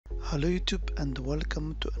Hello YouTube and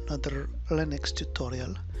welcome to another Linux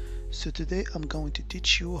tutorial. So today I'm going to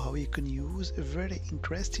teach you how you can use a very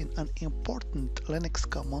interesting and important Linux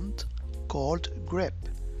command called grep.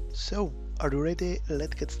 So are you ready?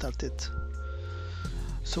 Let's get started.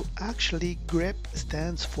 So actually grep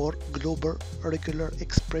stands for Global Regular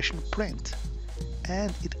Expression Print,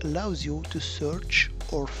 and it allows you to search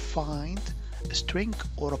or find a string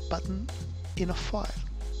or a pattern in a file.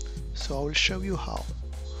 So I will show you how.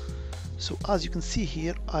 So as you can see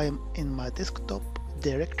here, I am in my desktop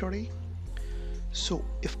directory. So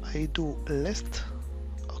if I do list,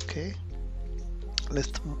 okay,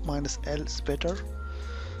 list minus L is better.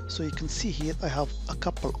 So you can see here I have a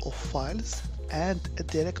couple of files and a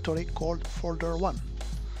directory called folder 1.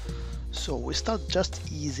 So we start just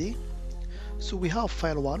easy. So we have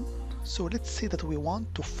file 1. So let's say that we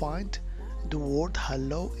want to find the word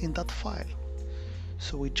hello in that file.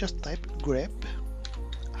 So we just type grep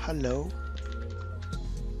hello.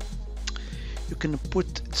 You can put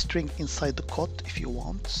the string inside the quote if you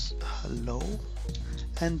want, hello,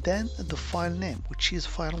 and then the file name, which is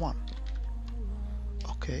file 1.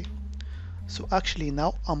 Okay, so actually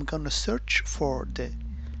now I'm gonna search for the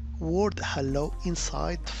word hello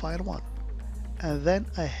inside file 1, and then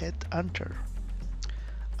I hit enter.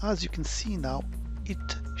 As you can see now,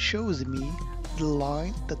 it shows me the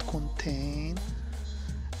line that contains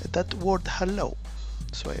that word hello.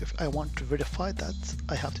 So if I want to verify that,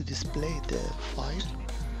 I have to display the file.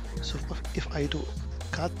 So if I do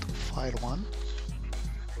cat file 1,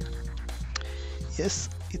 yes,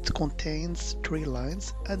 it contains 3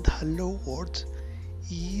 lines, and hello word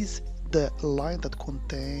is the line that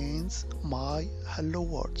contains my hello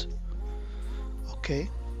word. Okay,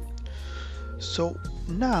 so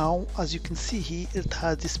now as you can see here, it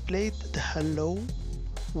has displayed the hello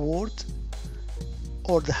word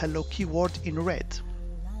or the hello keyword in red.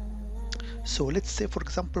 So let's say, for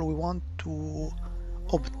example, we want to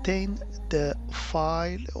obtain the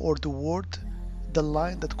file or the word, the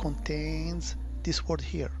line that contains this word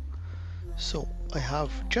here. So I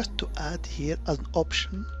have just to add here as an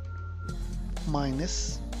option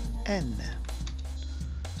minus n.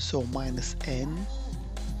 So minus n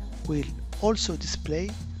will also display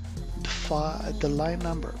the line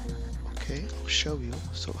number. Okay, I'll show you.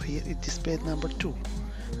 So here it displayed number 2,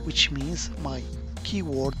 which means my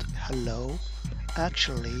keyword hello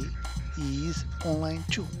actually is on line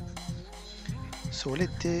 2. So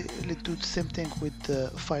let's do the same thing with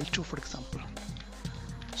file 2, for example.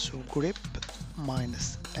 So grep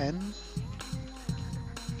minus n,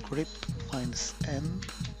 grep minus n,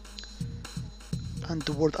 and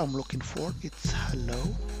the word I'm looking for, it's hello,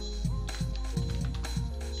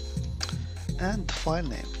 and the file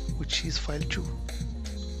name, which is file 2.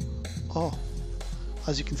 Oh,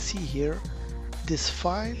 as you can see here, this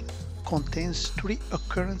file contains 3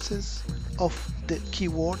 occurrences of the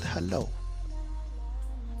keyword hello.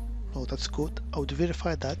 Oh, that's good. I would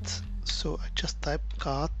verify that. So I just type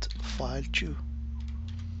cat file 2.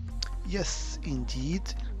 Yes, indeed,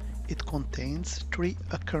 it contains 3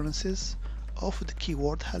 occurrences of the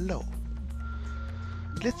keyword hello.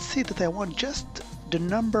 Let's say that I want just the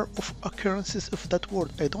number of occurrences of that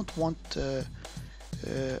word. I don't want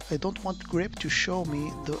grep to show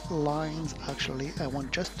me the lines. Actually, I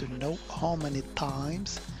want just to know how many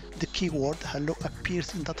times the keyword hello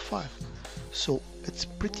appears in that file. So it's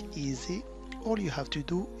pretty easy. All you have to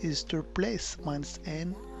do is to replace minus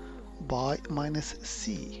n by minus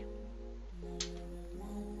c.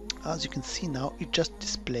 As you can see now, it just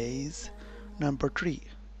displays number 3,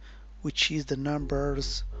 which is the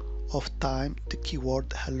numbers of time the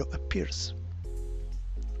keyword hello appears.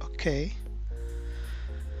 Okay.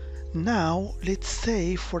 Now let's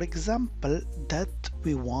say, for example, that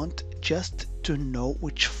we want just to know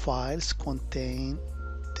which files contain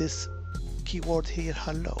this keyword here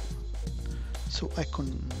hello. So I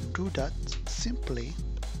can do that simply.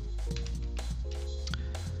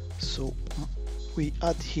 So we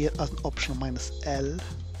add here as an option minus L,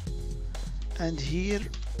 and here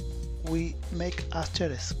we make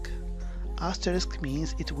asterisk. Asterisk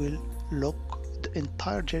means it will lock the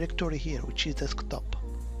entire directory here, which is desktop,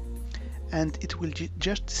 and it will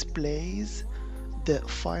just displays the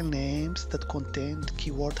file names that contain the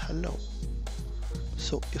keyword hello.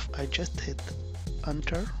 So if I just hit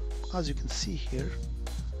enter, as you can see here,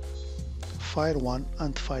 file 1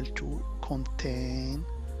 and file 2 contain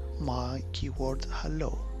my keyword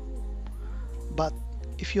hello. But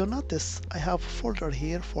if you notice, I have a folder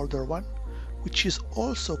here, folder 1, which is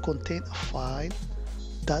also contain a file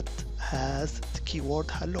that has the keyword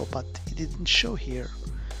hello, but it didn't show here.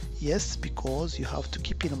 Yes, because you have to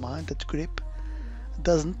keep in mind that grep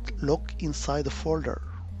doesn't look inside the folder.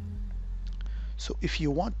 So if you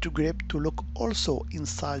want to grep to look also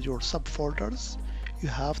inside your subfolders, you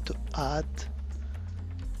have to add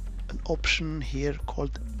an option here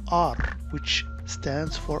called R, which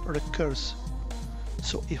stands for recurse.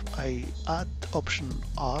 So if I add option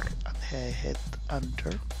R and I hit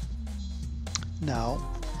enter, now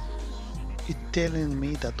it's telling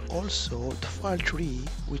me that also the file tree,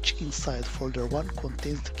 which inside folder 1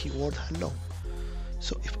 contains the keyword hello.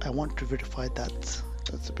 So if I want to verify that,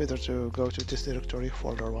 it's better to go to this directory,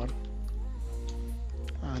 folder 1,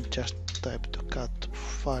 and just type to cat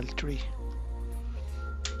file tree.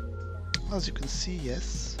 As you can see,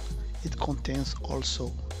 yes, it contains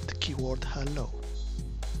also the keyword hello.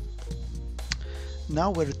 Now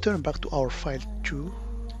we return back to our file 2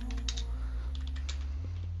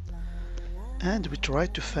 and we try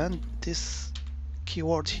to find this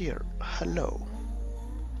keyword here, hello,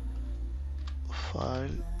 file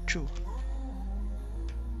 2.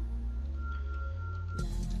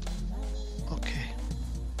 Okay,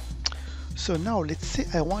 so now let's say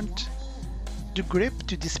I want the grep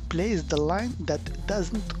to display the line that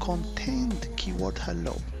doesn't contain the keyword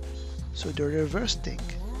hello, so the reverse thing.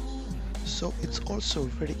 So it's also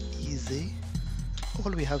very easy.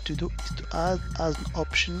 All we have to do is to add as an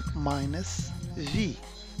option -v,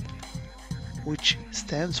 which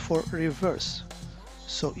stands for reverse.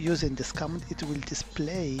 So using this command, it will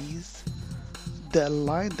display the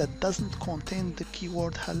line that doesn't contain the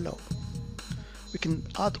keyword hello. We can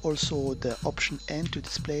add also the option N to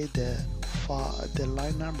display the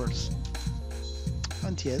line numbers.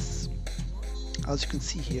 And yes, as you can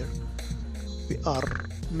see here, we are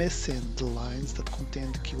missing the lines that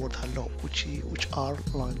contain the keyword hello, which are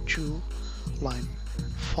line 2, line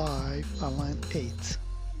 5, and line 8.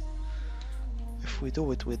 If we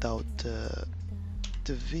do it without the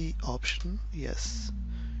V option, yes,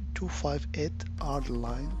 2, 5, 8 are the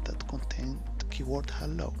lines that contain the keyword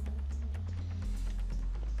hello.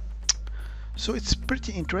 So it's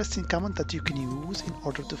pretty interesting command that you can use in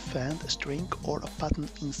order to find a string or a pattern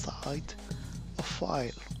inside a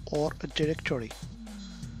file or a directory.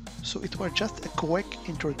 So it was just a quick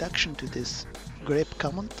introduction to this grep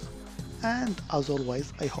command, and as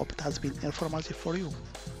always, I hope it has been informative for you.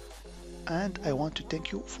 And I want to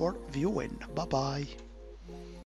thank you for viewing. Bye bye.